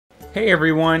Hey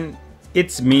everyone,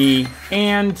 it's me,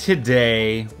 and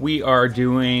today we are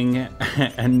doing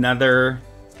another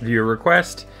viewer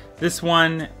request. This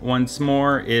one, once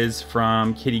more, is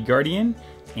from Kitty Guardian,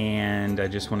 and I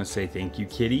just want to say thank you,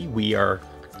 Kitty. We are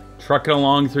trucking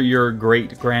along through your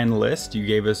great grand list. You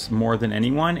gave us more than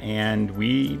anyone, and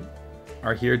we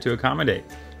are here to accommodate.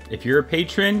 If you're a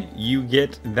patron, you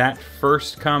get that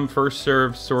first come, first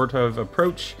served sort of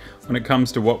approach when it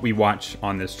comes to what we watch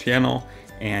on this channel.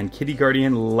 And Kitty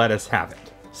Guardian let us have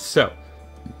it. So,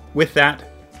 with that,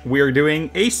 we're doing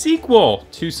a sequel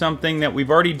to something that we've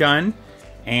already done.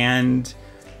 And,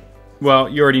 well,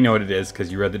 you already know what it is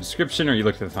because you read the description or you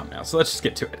looked at the thumbnail. So let's just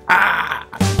get to it. I'm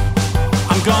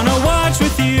gonna watch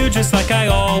with you just like I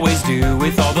always do.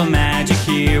 With all the magic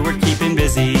here, we're keeping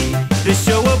busy. This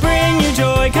show will bring you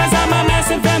joy, cause I'm a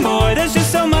massive fanboy. There's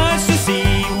just so much to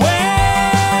see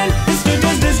when Mr.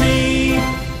 does Disney.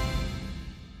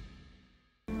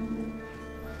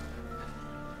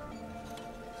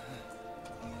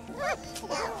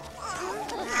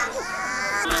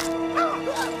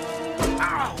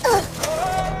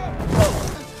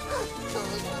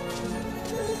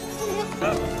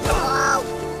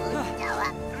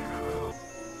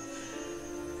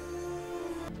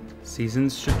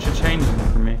 Seasons should change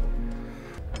for me.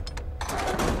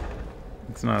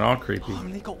 It's not all creepy. Oh, I've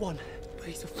only got one, but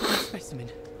he's a fine specimen.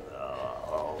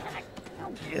 Oh,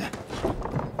 yeah.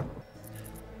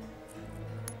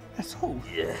 That's all.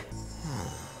 Yeah.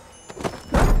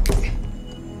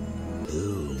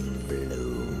 Boom,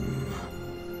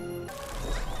 bloom.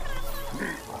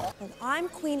 Well, I'm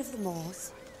Queen of the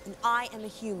Moors, and I am a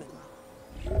human.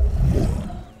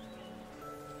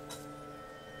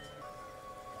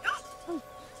 Oh,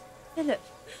 Philip,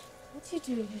 what are you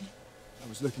doing here? I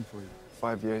was looking for you.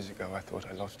 5 years ago, I thought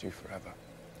I lost you forever.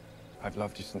 I've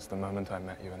loved you since the moment I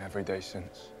met you, and every day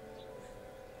since.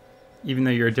 Even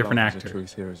though you're a different actor. The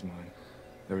truth here is mine.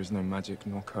 There is no magic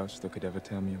nor curse that could ever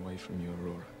tear me away from you,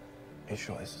 Aurora. Are you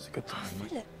sure this is a good time? Oh,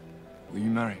 Philip. Will you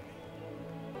marry me?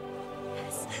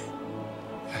 Yes.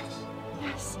 Yes.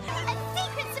 Yes. A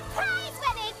secret surprise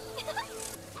wedding!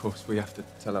 Of course, we have to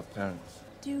tell our parents.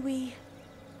 Do we?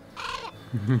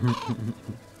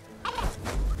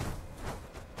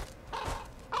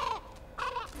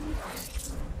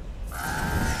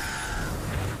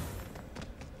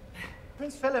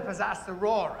 Prince Philip has asked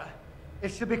Aurora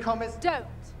if she'll become his... Don't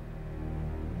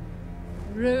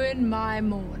ruin my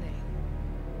morning.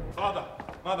 Father,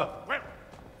 Mother,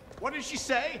 what did she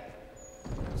say?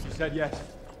 She said yes.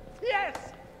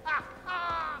 Yes!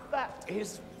 That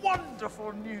is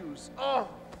wonderful news. Oh,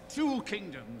 two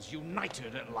kingdoms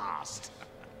united at last.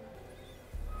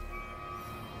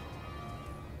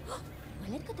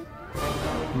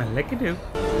 Malekadoo.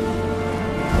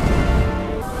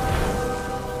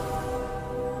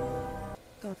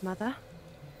 Godmother,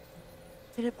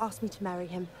 Philip asked me to marry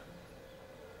him.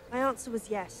 My answer was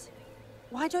yes.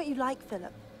 Why don't you like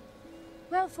Philip?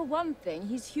 Well, for one thing,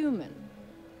 he's human.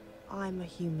 I'm a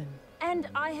human. And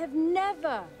I have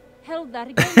never held that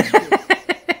against you.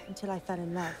 Until I fell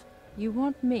in love. You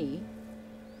want me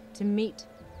to meet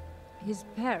his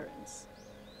parents?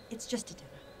 It's just a dinner,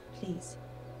 please.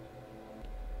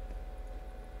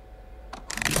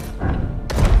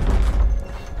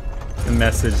 The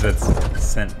message that's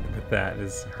sent with that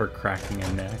is her cracking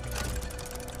a neck.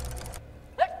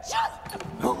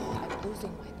 I'm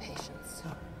losing my patience.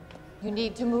 You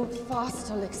need to move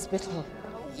faster, Lickspittle.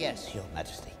 Yes, Your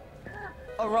Majesty.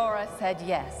 Aurora said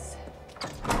yes.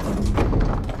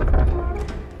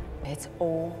 It's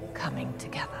all coming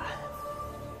together.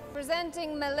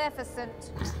 Presenting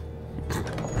Maleficent.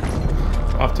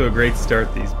 Off to a great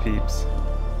start, these peeps.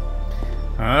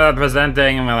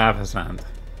 Presenting Maleficent.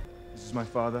 This is my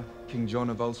father, King John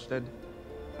of Ulstead,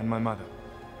 and my mother,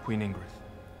 Queen Ingrid.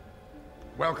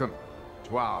 Welcome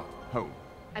to our home.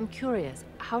 I'm curious,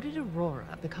 how did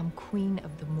Aurora become Queen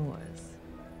of the Moors?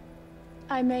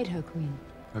 I made her queen.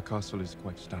 Her castle is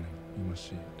quite stunning. You must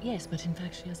see it. Yes, but in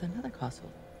fact she has another castle.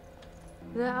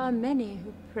 There are many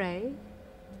who prey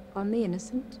on the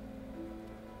innocent.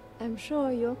 I'm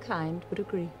sure your kind would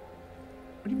agree.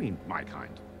 What do you mean, my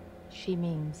kind? She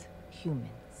means humans.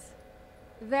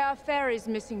 There are fairies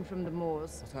missing from the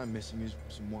moors, What I'm missing is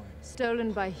some wine.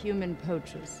 stolen by human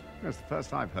poachers. That's the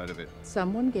first I've heard of it.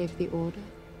 Someone gave the order.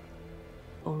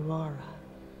 Aurora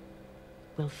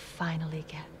will finally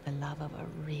get the love of a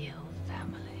real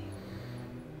family.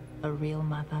 A real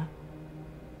mother.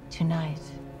 Tonight,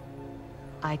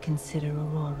 I consider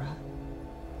Aurora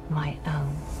my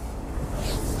own.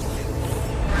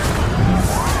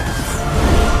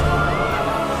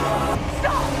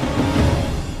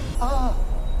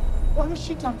 has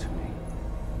she done to me?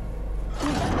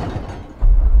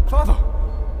 Father!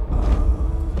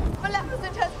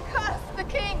 Maleficent has cursed the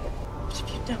king! What have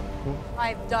you done?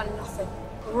 I've done nothing.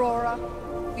 Aurora,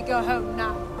 we go home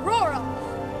now. Aurora!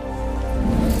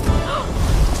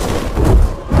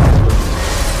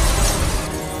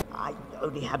 I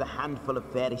only had a handful of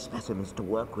fairy specimens to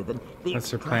work with, and the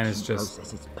That's her plan, is extraction just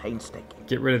process is painstaking.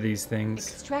 get rid of these things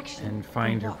Extraction and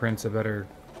find her from what? prince a better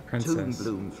Tomb princess.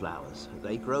 bloom flowers.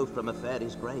 They grow from a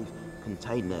fairy's grave,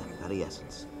 contain their very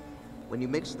essence. When you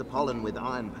mix the pollen with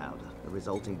iron powder, the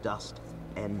resulting dust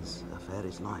ends a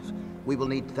fairy's life. We will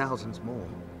need thousands more.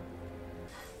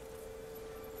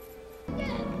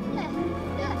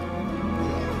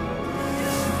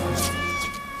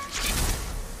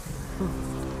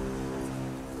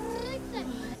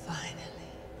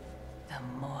 Finally, the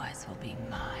moors will be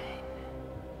mine.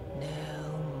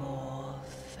 No more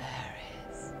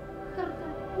fairies.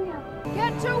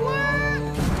 Get to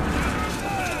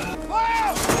work!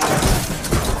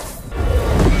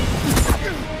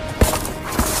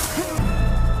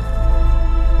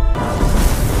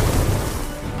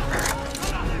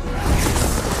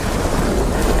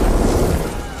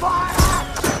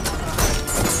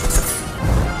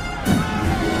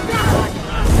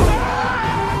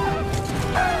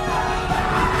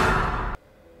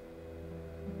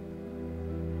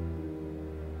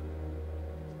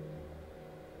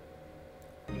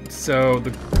 So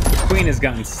the queen has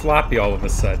gotten sloppy all of a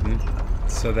sudden,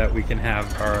 so that we can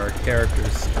have our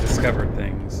characters discover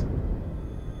things.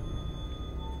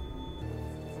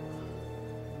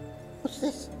 What's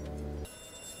this?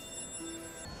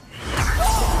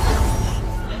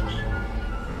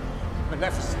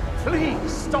 Maleficent,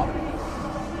 please stop.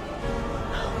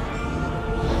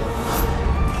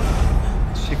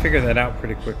 She figured that out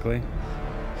pretty quickly.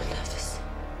 Maleficent,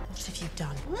 what have you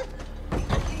done?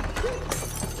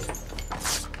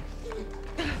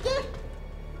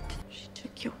 She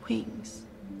took your wings.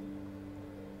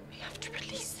 We have to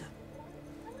release them.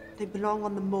 They belong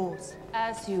on the moors.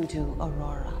 As you do,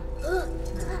 Aurora.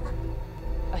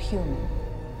 A human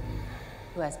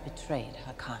who has betrayed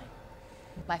her kind.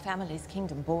 My family's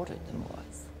kingdom bordered the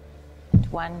moors. And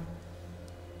one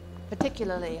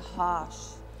particularly harsh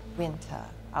winter,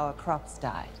 our crops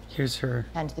died. Here's her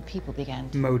And the people began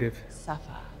to motive.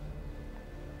 suffer.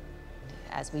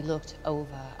 As we looked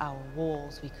over our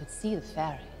walls, we could see the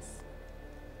fairies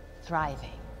thriving.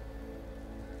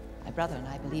 My brother and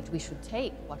I believed we should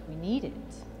take what we needed,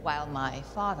 while my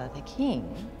father, the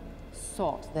king,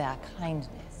 sought their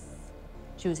kindness.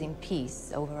 Choosing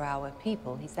peace over our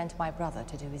people, he sent my brother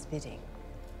to do his bidding.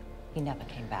 He never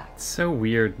came back. So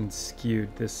weird and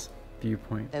skewed, this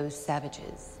viewpoint. Those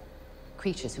savages,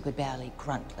 creatures who could barely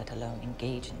grunt, let alone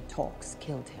engage in talks,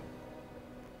 killed him.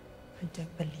 I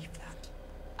don't believe that.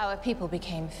 Our people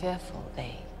became fearful.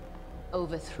 They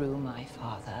overthrew my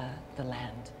father. The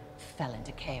land fell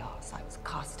into chaos. I was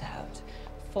cast out,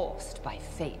 forced by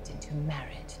fate into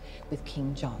marriage with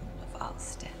King John of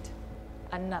Ulstead.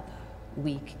 Another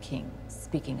weak king,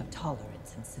 speaking of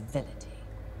tolerance and civility.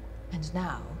 And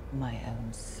now, my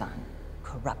own son,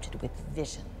 corrupted with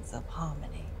visions of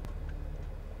harmony.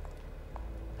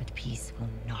 But peace will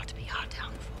not be our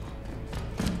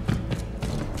downfall.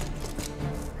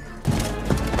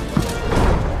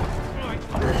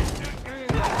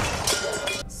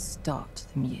 Start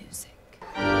the music.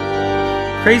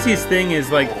 Craziest thing is,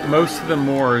 like, most of the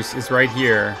Moors is right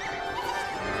here.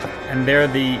 And they're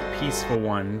the peaceful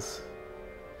ones.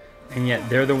 And yet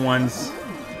they're the ones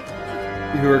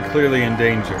who are clearly in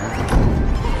danger.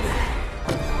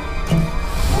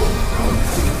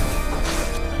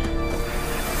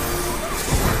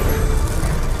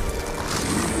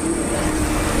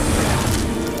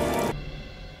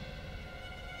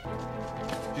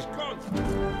 She's gone.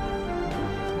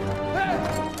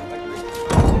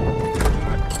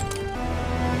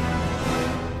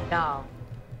 Now,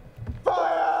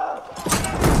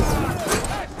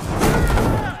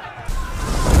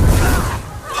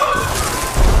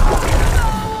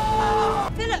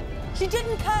 Philip! She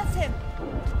didn't curse him!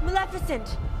 Maleficent!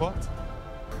 What?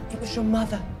 It was your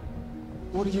mother.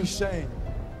 What are you saying?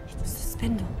 It was the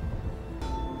spindle.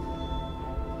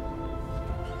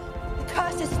 The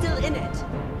curse is still in it.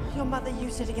 Your mother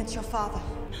used it against your father.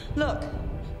 Look.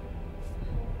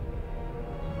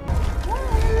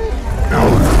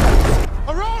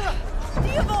 Aurora!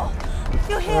 Theobald!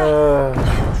 You're here!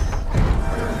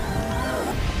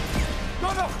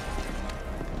 Mother!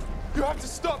 You have to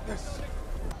stop this!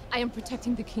 I am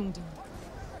protecting the kingdom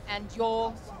and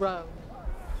your throne.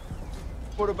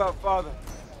 What about father?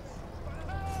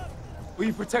 Were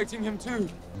you protecting him too?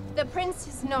 The prince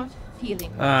is not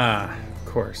healing. Ah, of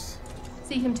course.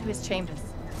 See him to his chambers.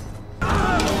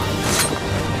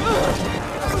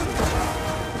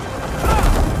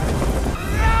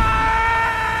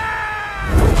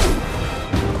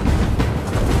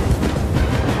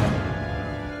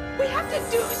 We have to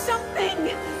do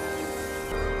something!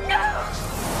 No!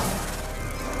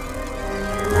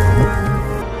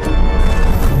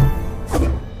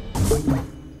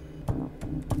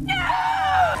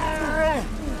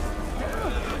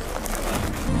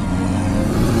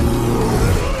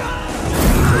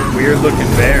 Weird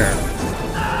looking bear.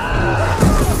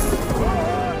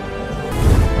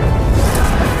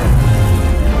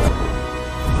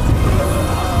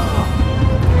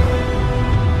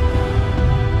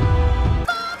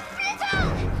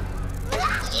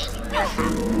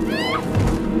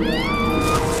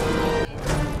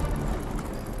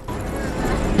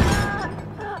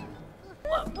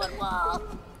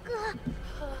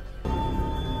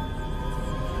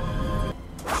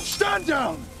 Stand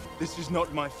down! This is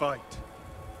not my fight.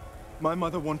 My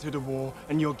mother wanted a war,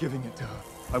 and you're giving it to her.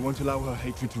 I won't allow her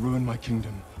hatred to ruin my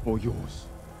kingdom, or yours.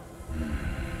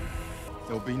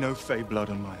 There'll be no Fey blood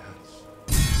on my hands.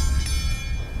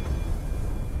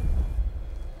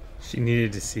 She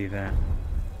needed to see that.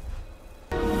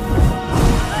 There's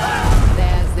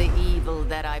the evil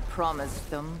that I promised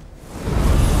them.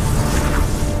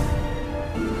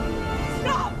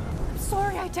 No! I'm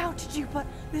sorry I doubted you, but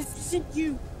this isn't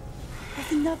you.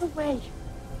 There's another way.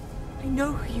 I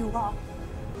know who you are.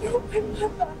 You're my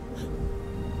mother.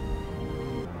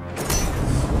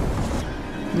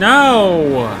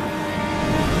 No!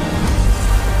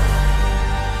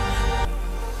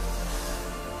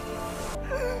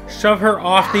 Shove her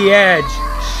off the edge.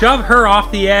 Shove her off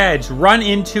the edge. Run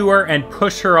into her and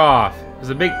push her off. There's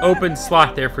a big open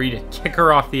slot there for you to kick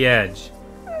her off the edge.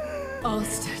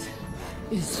 Alstead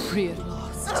is free at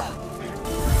last.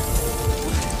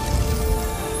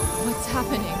 What's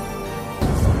happening?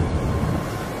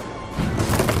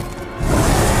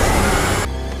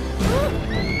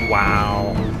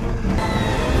 Wow.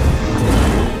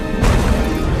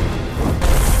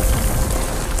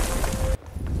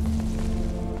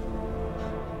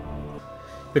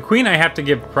 The queen, I have to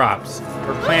give props.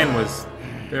 Her plan was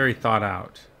very thought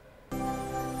out.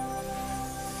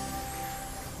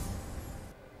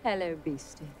 Hello,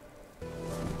 beastie.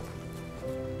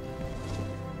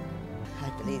 I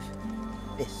believe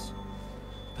this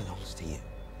belongs to you.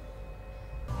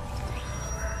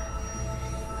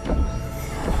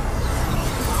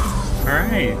 All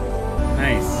right,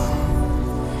 nice.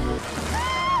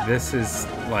 This is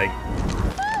like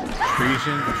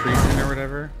treason or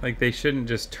whatever. Like they shouldn't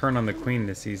just turn on the queen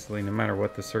this easily, no matter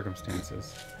what the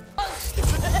circumstances.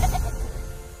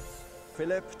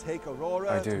 Philip, take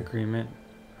Aurora. I do. Agreement.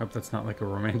 Hope that's not like a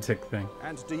romantic thing.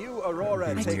 And do you, Aurora,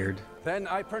 That'd be take... weird. Then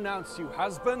I pronounce you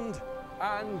husband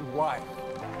and wife.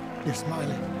 You're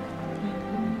smiling.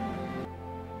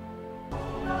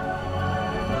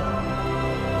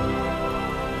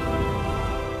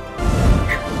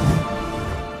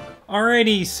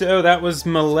 Alrighty, so that was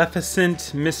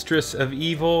Maleficent, Mistress of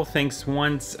Evil. Thanks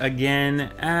once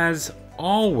again, as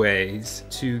always,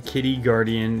 to Kitty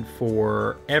Guardian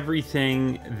for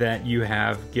everything that you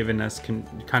have given us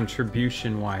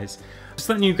contribution-wise. Just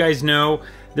letting you guys know,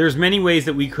 there's many ways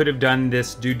that we could have done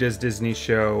this Dude Does Disney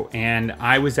show, and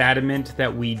I was adamant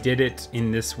that we did it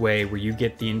in this way, where you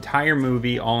get the entire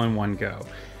movie all in one go.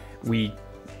 We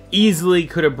easily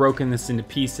could have broken this into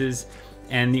pieces.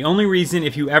 And the only reason,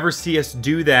 if you ever see us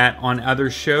do that on other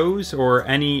shows or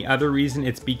any other reason,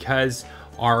 it's because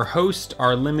our hosts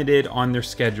are limited on their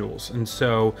schedules. And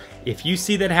so if you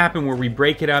see that happen where we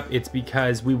break it up, it's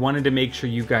because we wanted to make sure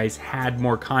you guys had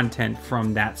more content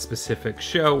from that specific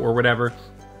show or whatever.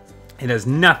 It has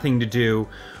nothing to do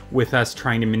with us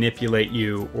trying to manipulate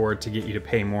you or to get you to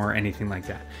pay more or anything like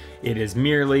that. It is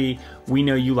merely, we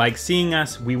know you like seeing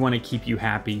us, we want to keep you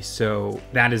happy, so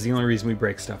that is the only reason we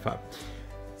break stuff up.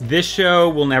 This show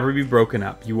will never be broken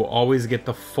up. You will always get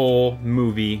the full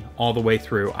movie all the way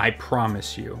through. I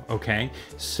promise you, okay?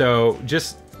 So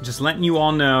just letting you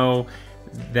all know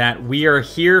that we are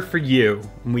here for you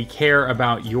and we care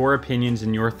about your opinions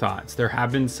and your thoughts. There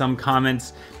have been some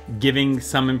comments giving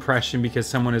some impression because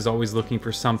someone is always looking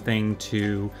for something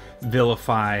to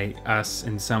vilify us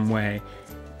in some way.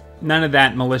 None of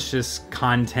that malicious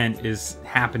content is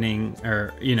happening,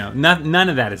 or, you know, none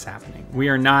of that is happening. We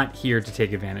are not here to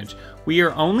take advantage. We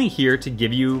are only here to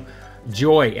give you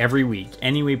joy every week,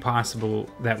 any way possible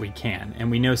that we can. And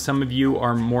we know some of you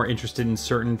are more interested in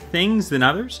certain things than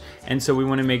others, and so we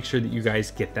want to make sure that you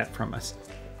guys get that from us.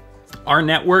 Our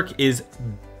network is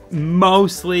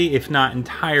mostly, if not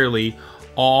entirely,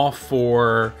 all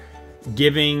for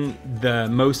giving the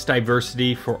most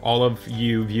diversity for all of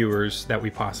you viewers that we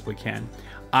possibly can.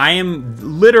 I am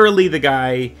literally the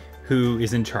guy who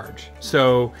is in charge.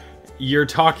 So you're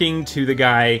talking to the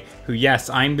guy who, yes,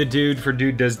 I'm the dude for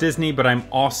Dude Does Disney, but I'm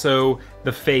also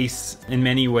the face in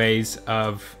many ways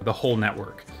of the whole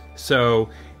network. So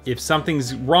if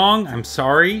something's wrong, I'm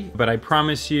sorry, but I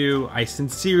promise you, I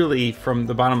sincerely, from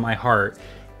the bottom of my heart,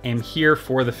 am here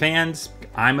for the fans.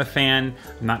 I'm a fan.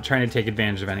 I'm not trying to take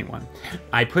advantage of anyone.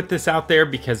 I put this out there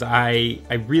because I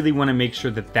really want to make sure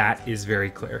that that is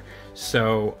very clear.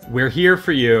 So we're here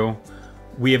for you.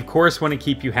 We of course want to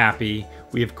keep you happy.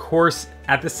 We of course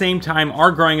at the same time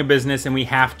are growing a business, and we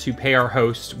have to pay our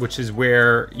host, which is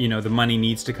where, you know, the money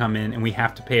needs to come in, and we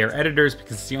have to pay our editors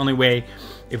because it's the only way.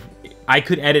 If I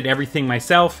could edit everything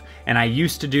myself, and I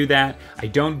used to do that. I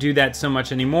don't do that so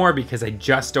much anymore because I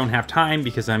just don't have time,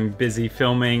 because I'm busy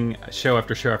filming show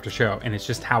after show after show, and it's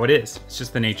just how it is. It's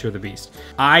just the nature of the beast.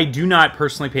 I do not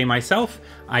personally pay myself.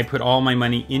 I put all my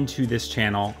money into this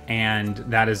channel, and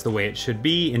that is the way it should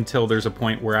be until there's a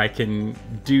point where I can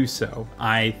do so.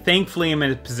 I thankfully am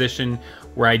in a position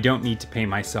where I don't need to pay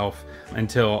myself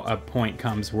until a point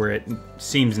comes where it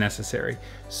seems necessary.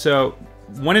 So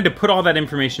wanted to put all that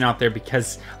information out there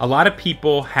because a lot of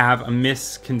people have a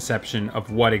misconception of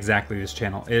what exactly this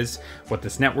channel is, what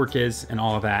this network is, and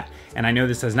all of that. And I know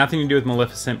this has nothing to do with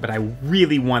Maleficent, but I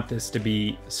really want this to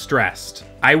be stressed.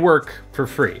 I work for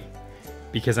free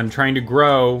because I'm trying to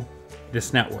grow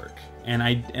this network. And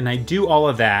I do all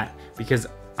of that because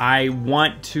I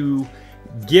want to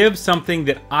give something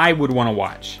that I would want to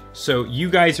watch. So you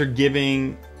guys are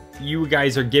giving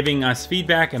us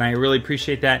feedback, and I really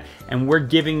appreciate that, and we're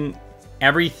giving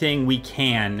everything we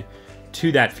can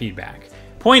to that feedback.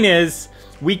 Point is,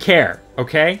 we care,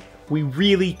 okay? We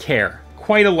really care.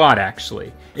 Quite a lot,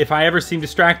 actually. If I ever seem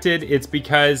distracted, it's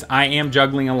because I am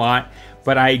juggling a lot,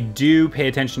 but I do pay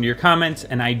attention to your comments,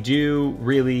 and I do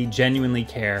really genuinely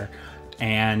care.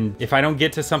 And if I don't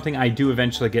get to something, I do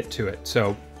eventually get to it.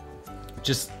 So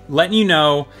just letting you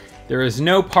know, there is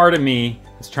no part of me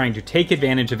that's trying to take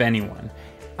advantage of anyone.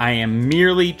 I am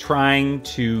merely trying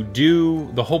to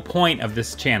do, the whole point of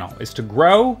this channel is to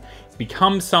grow,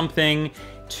 become something,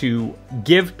 to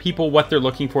give people what they're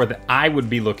looking for that I would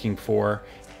be looking for,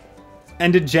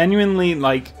 and to genuinely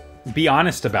like be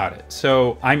honest about it.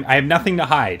 So I have nothing to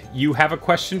hide. You have a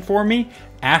question for me?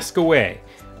 Ask away.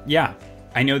 Yeah,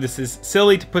 I know this is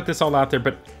silly to put this all out there,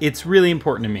 but it's really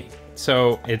important to me.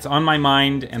 So it's on my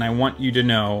mind, and I want you to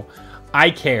know I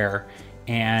care.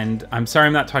 And I'm sorry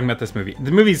I'm not talking about this movie.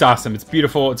 The movie's awesome. It's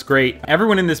beautiful. It's great.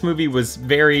 Everyone in this movie was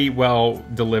very well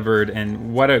delivered,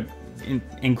 and what a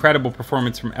incredible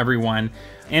performance from everyone.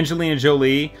 Angelina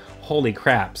Jolie, holy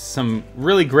crap, some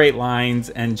really great lines,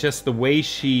 and just the way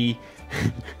she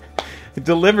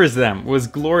delivers them was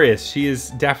glorious. She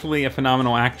is definitely a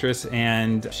phenomenal actress,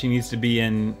 and she needs to be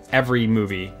in every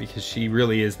movie because she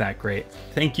really is that great.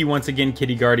 Thank you once again,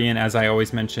 Kitty Guardian, as I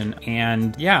always mention.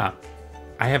 And yeah,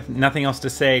 I have nothing else to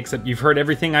say except you've heard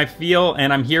everything I feel,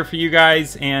 and I'm here for you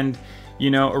guys. And you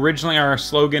know, originally our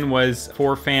slogan was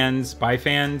for fans by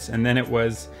fans, and then it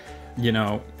was, you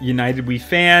know, United We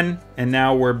Fan, and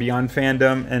now we're Beyond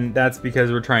Fandom, and that's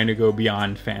because we're trying to go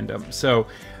beyond fandom. So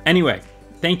anyway,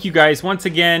 thank you guys once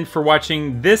again for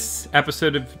watching this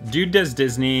episode of Dude Does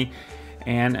Disney,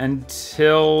 and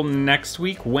until next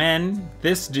week when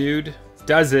this dude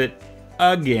does it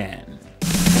again.